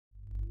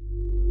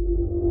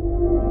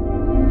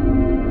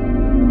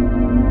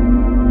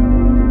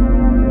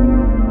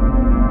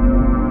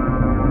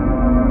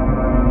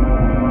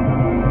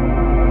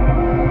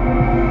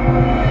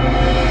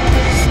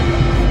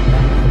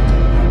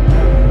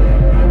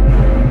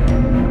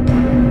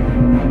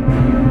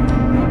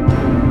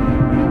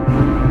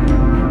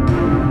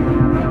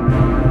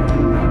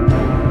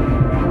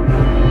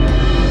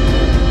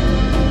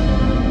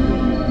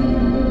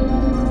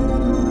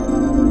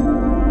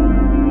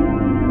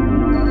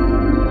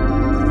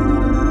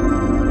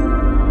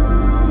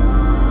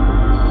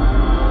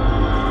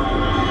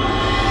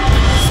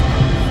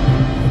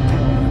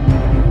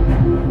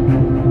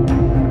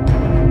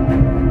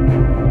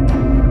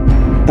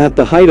At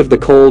the height of the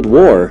Cold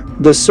War,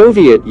 the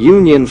Soviet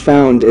Union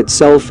found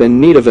itself in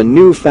need of a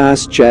new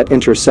fast-jet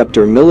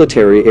interceptor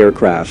military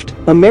aircraft.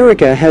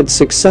 America had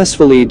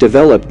successfully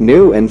developed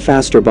new and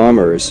faster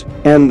bombers,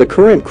 and the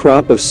current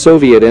crop of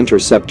Soviet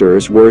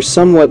interceptors were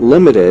somewhat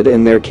limited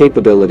in their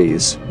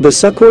capabilities. The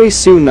Sukhoi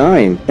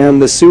Su-9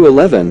 and the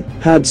Su-15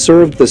 had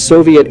served the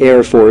Soviet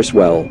Air Force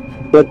well.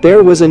 But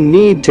there was a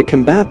need to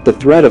combat the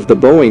threat of the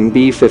Boeing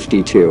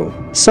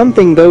B-52,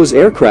 something those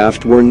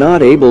aircraft were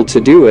not able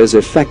to do as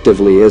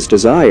effectively as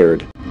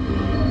desired.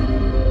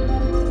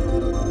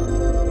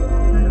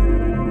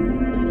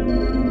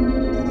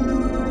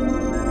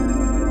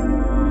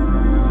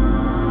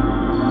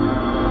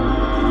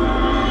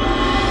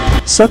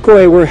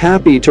 Sukhoi were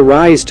happy to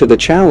rise to the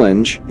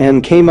challenge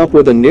and came up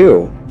with a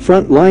new,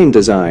 front-line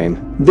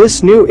design.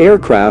 This new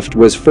aircraft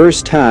was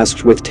first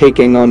tasked with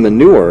taking on the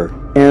newer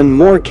and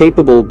more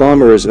capable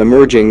bombers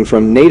emerging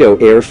from NATO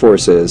Air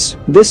Forces.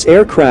 This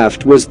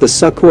aircraft was the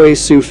Sukhoi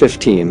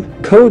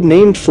Su-15,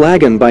 code-named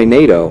Flagon by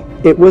NATO.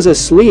 It was a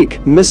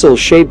sleek,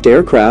 missile-shaped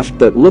aircraft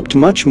that looked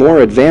much more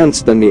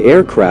advanced than the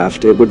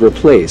aircraft it would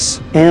replace,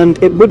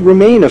 and it would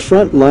remain a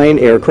front-line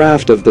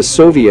aircraft of the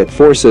Soviet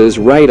forces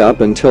right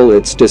up until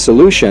its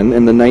dissolution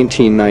in the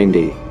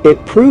 1990s.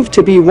 It proved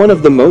to be one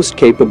of the most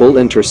capable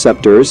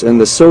interceptors in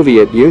the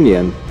Soviet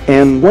Union,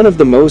 and one of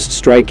the most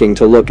striking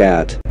to look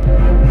at.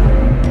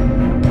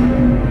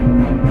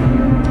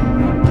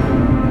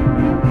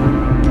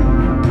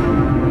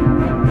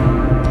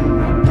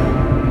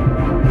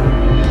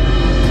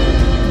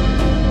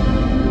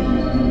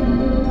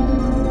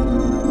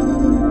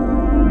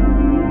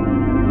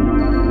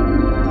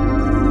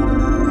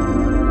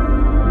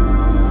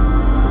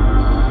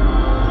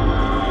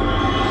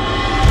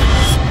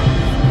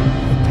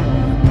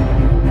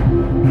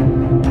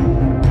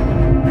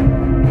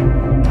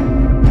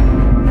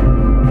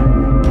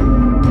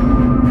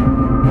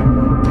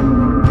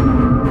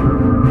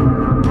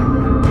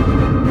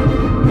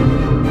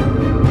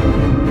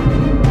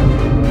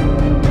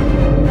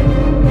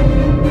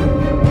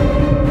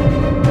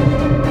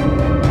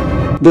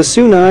 The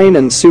Su-9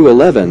 and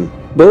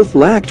Su-15 both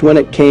lacked when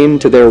it came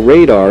to their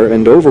radar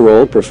and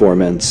overall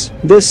performance.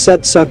 This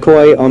set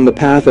Sukhoi on the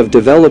path of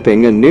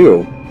developing a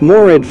new,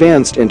 more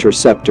advanced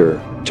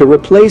interceptor to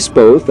replace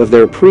both of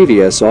their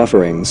previous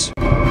offerings.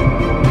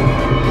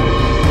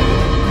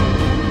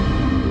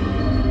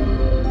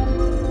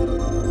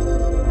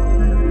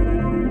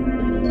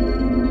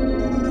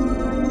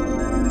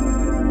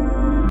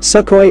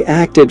 Sukhoi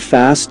acted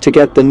fast to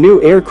get the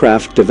new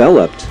aircraft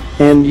developed,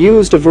 and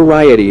used a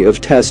variety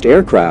of test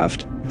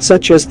aircraft,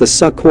 such as the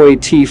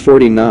Sukhoi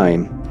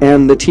T-49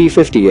 and the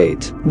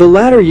T-58. The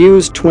latter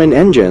used twin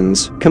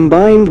engines,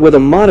 combined with a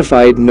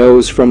modified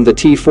nose from the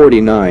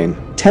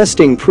T-49.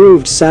 Testing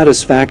proved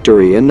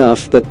satisfactory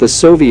enough that the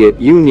Soviet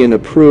Union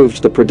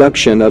approved the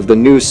production of the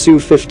new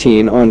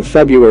Su-15 on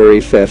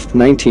February 5,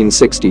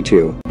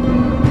 1962.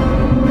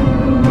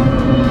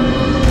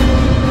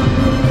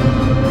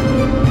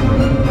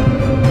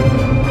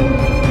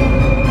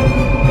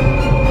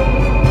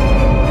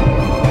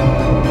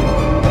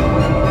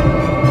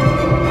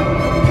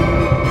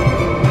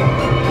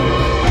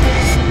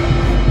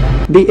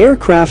 The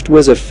aircraft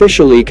was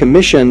officially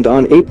commissioned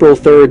on April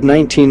 3,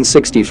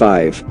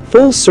 1965.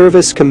 Full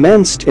service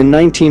commenced in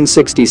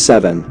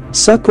 1967.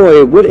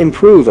 Sukhoi would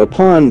improve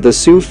upon the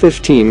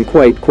Su-15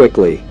 quite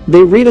quickly. They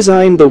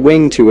redesigned the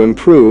wing to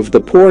improve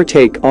the poor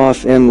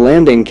take-off and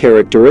landing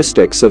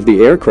characteristics of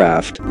the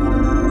aircraft.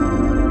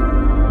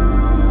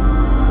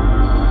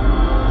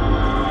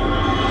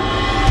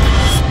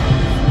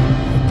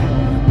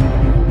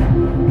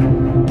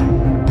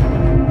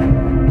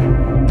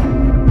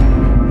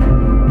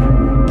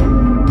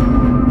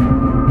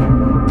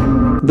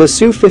 The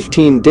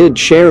Su-15 did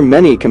share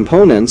many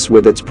components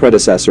with its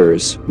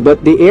predecessors,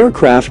 but the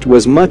aircraft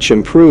was much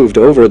improved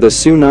over the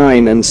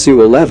Su-9 and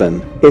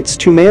Su-15. Its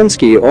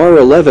Tumansky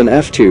R-11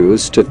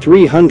 F2s to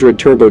 300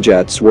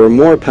 turbojets were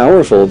more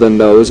powerful than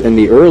those in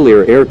the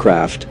earlier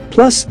aircraft,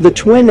 plus the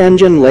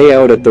twin-engine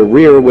layout at the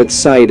rear with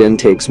side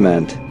intakes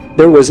meant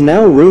there was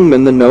now room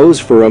in the nose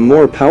for a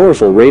more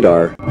powerful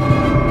radar.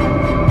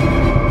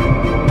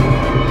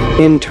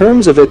 In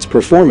terms of its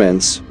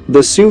performance,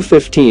 the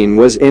Su-15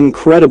 was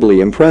incredibly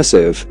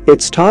impressive.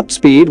 Its top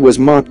speed was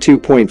Mach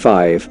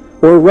 2.5,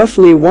 or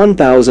roughly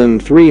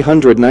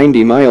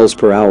 1,390 miles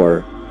per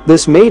hour.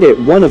 This made it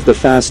one of the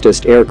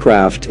fastest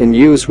aircraft in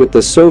use with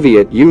the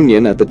Soviet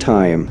Union at the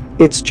time.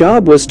 Its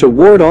job was to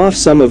ward off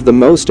some of the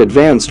most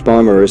advanced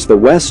bombers the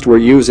West were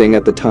using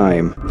at the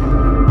time.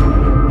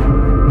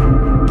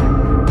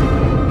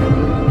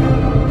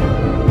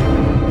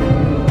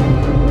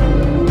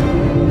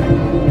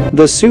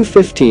 The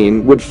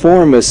Su-15 would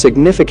form a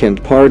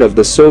significant part of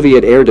the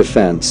Soviet air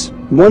defense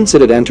once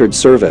it had entered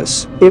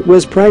service. It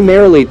was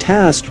primarily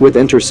tasked with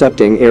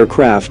intercepting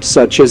aircraft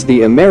such as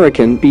the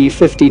American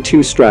B-52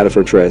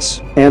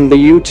 Stratofortress and the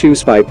U-2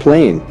 spy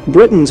plane,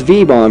 Britain's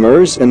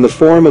V-bombers in the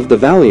form of the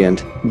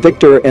Valiant,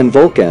 Victor and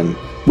Vulcan,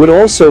 would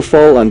also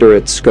fall under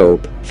its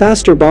scope.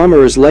 Faster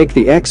bombers like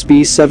the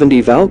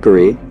XB-70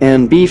 Valkyrie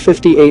and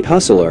B-58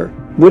 Hustler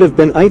would have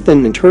been either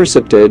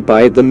intercepted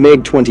by the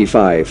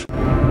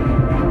MiG-25.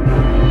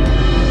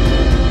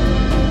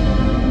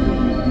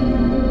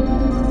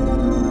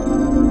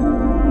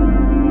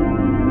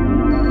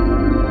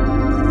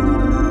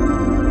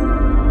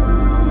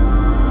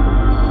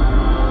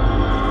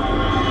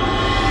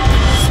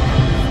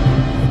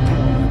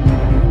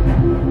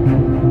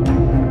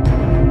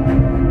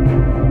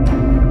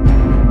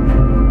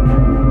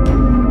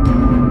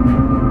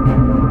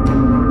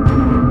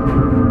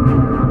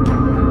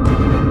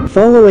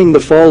 Following the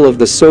fall of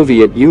the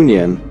Soviet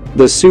Union,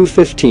 the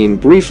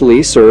Su-15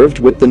 briefly served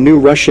with the new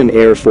Russian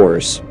Air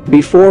Force,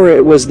 before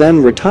it was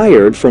then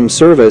retired from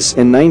service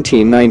in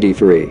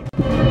 1993.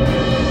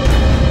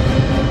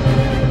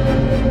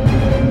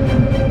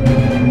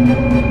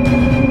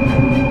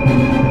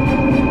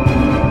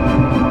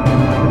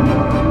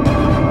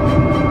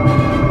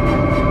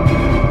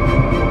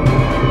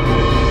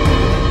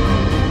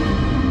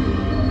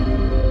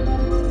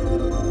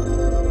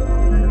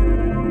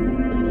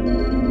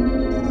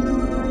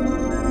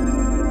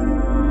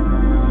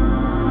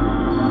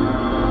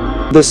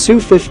 The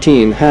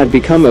Su-15 had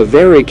become a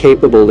very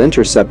capable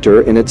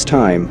interceptor in its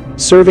time,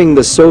 serving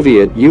the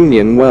Soviet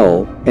Union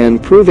well,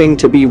 and proving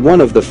to be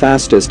one of the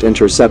fastest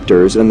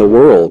interceptors in the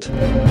world.